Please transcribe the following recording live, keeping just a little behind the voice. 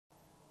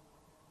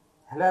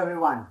Hello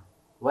everyone,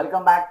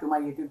 welcome back to my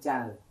YouTube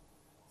channel.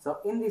 So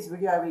in this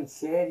video I will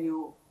share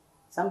you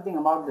something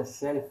about the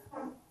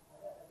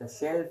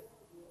shelf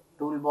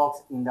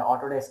toolbox in the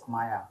Autodesk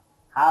Maya,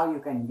 how you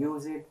can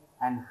use it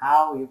and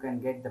how you can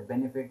get the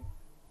benefit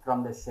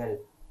from the shelf,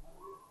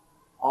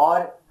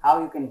 or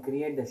how you can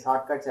create the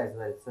shortcuts as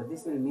well. So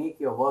this will make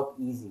your work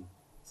easy.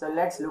 So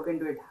let's look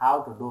into it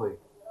how to do it.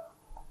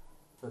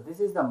 So this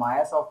is the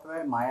Maya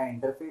software, Maya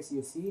interface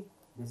you see.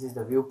 This is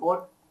the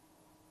viewport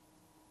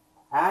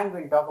and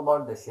we'll talk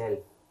about the shelf.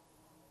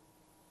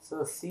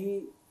 So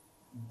see,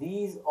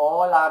 these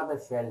all are the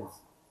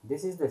shelves.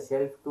 This is the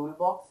shelf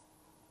toolbox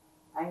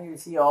and you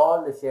see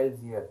all the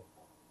shelves here.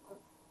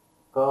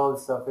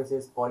 Curves,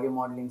 surfaces,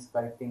 polymodeling,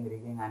 sculpting,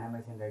 rigging,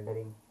 animation,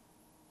 rendering.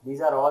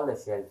 These are all the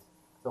shelves.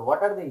 So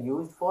what are they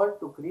used for?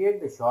 To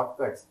create the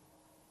shortcuts.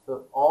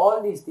 So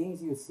all these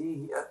things you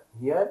see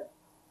here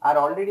are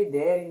already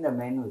there in the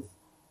menus.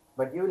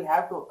 But you will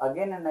have to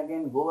again and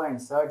again go and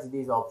search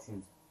these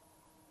options.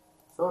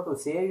 So to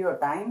save your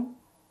time,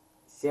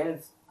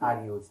 shelves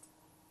are used.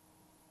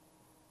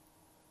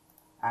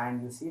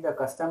 And you see the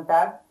custom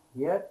tab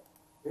here.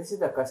 This is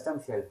the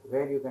custom shelf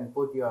where you can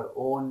put your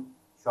own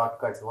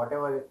shortcuts,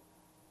 whatever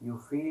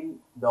you feel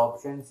the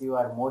options you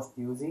are most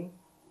using.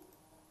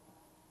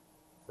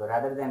 So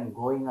rather than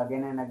going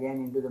again and again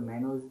into the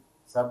menus,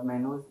 sub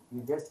menus,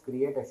 you just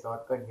create a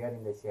shortcut here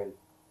in the shelf.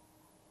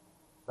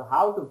 So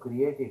how to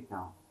create it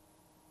now?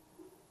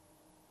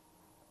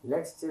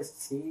 Let's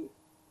just see.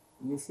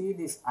 You see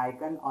this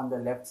icon on the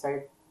left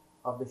side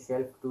of the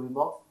shelf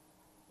toolbox.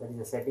 That is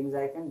the settings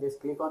icon.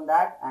 Just click on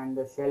that and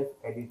the shelf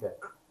editor,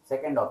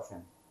 second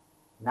option.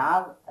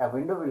 Now a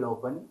window will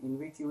open in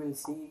which you will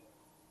see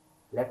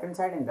left hand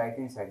side and right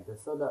hand side.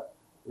 So the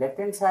left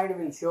hand side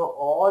will show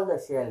all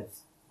the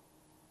shelves.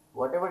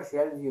 Whatever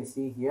shelves you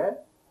see here,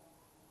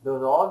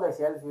 those all the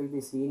shelves will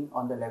be seen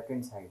on the left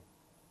hand side.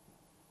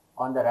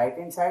 On the right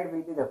hand side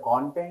will be the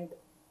content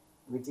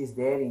which is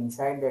there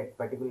inside that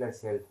particular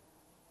shelf,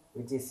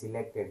 which is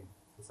selected.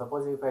 So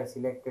suppose if I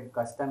selected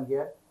custom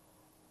here,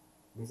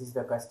 this is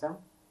the custom,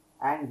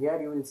 and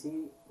here you will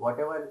see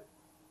whatever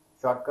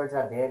shortcuts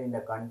are there in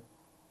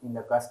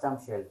the custom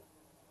shelf.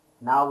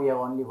 Now we have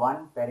only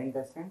one parent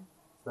constraint,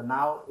 so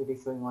now it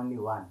is showing only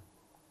one.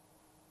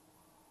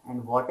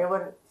 And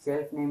whatever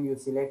shelf name you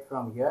select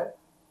from here,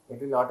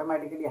 it will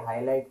automatically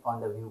highlight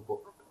on the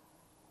viewport.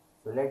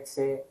 So let's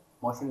say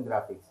motion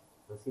graphics.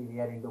 So see, we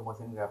are into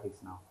motion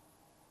graphics now.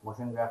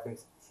 Motion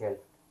graphics shelf.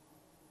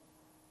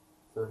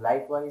 So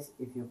likewise,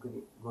 if you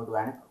go to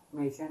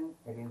animation,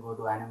 it will go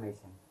to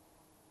animation.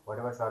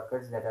 Whatever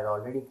shortcuts that are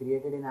already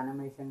created in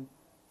animation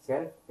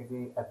shelf, it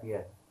will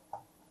appear.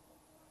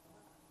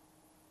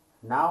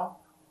 Now,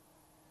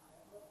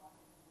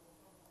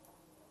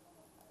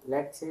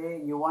 let's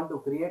say you want to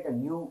create a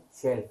new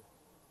shelf.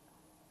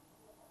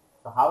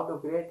 So how to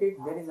create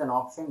it? There is an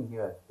option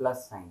here,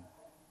 plus sign,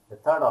 the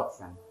third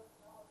option.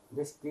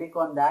 Just click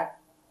on that.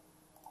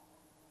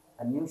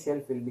 A new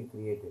shelf will be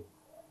created.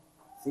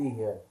 See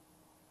here.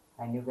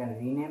 And you can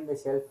rename the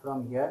shelf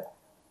from here.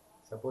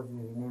 Suppose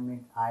you rename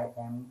it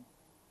IME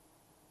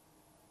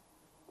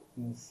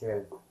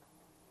shelf.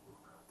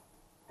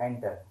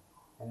 Enter.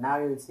 And now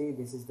you will see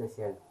this is the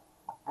shelf.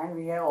 And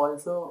we have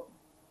also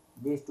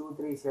these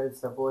 2-3 shelves.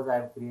 Suppose I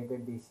have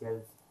created these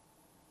shelves.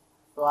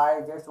 So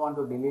I just want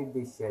to delete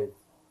these shelves.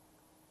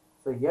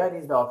 So here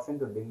is the option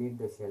to delete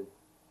the shelf.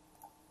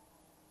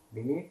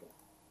 Delete.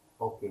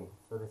 OK.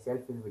 So the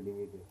shelf will be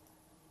deleted.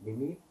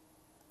 Delete.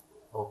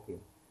 OK.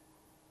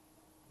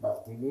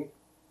 Just delete.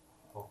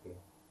 OK.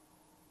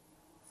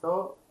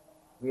 So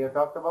we have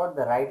talked about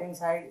the right hand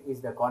side is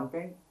the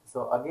content.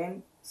 So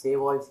again, save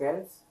all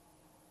shelves.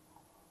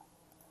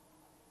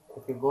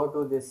 If you go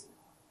to this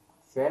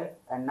shelf,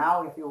 and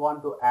now if you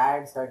want to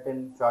add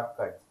certain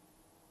shortcuts,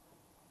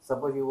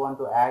 suppose you want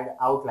to add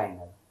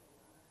outliner.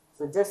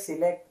 So just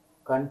select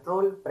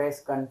control,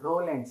 press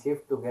control and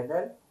shift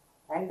together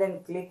and then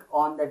click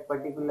on that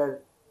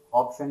particular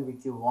option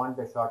which you want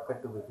the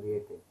shortcut to be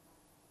created.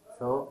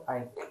 So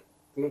I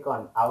click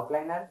on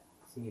outliner.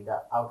 See,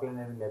 the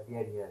outliner will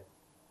appear here.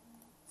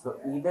 So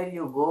either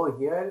you go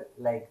here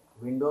like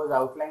Windows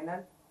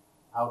outliner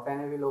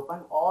will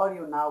open, or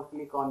you now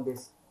click on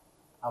this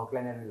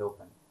outliner will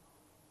open.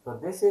 So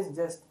this is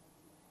just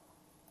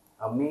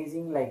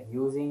amazing, like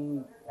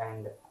using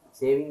and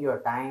saving your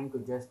time to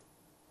just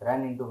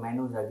run into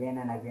menus again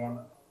and again.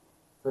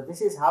 So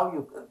this is how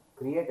you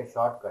create a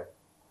shortcut.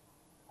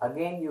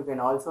 Again, you can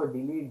also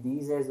delete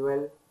these as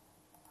well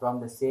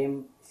from the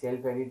same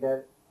shelf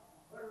editor.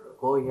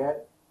 Go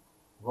here,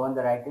 go on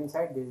the right hand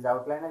side, this is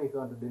outliner. If you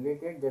want to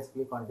delete it, just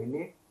click on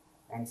delete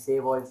and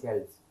save all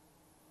shelves.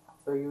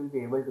 So you will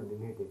be able to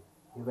delete it.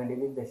 You can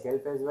delete the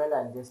shelf as well.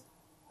 I'll just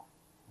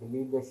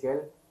delete the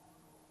shelf,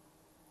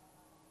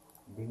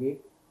 delete,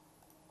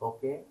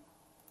 OK,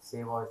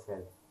 save all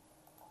shelves.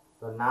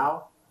 So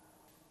now,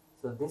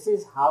 so this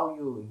is how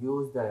you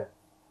use the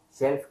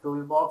shelf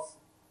toolbox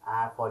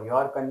for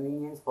your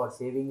convenience, for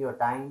saving your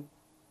time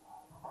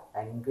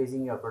and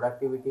increasing your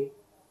productivity.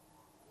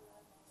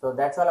 So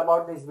that's all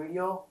about this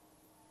video.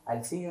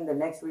 I'll see you in the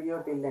next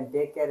video. Till then,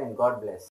 take care and God bless.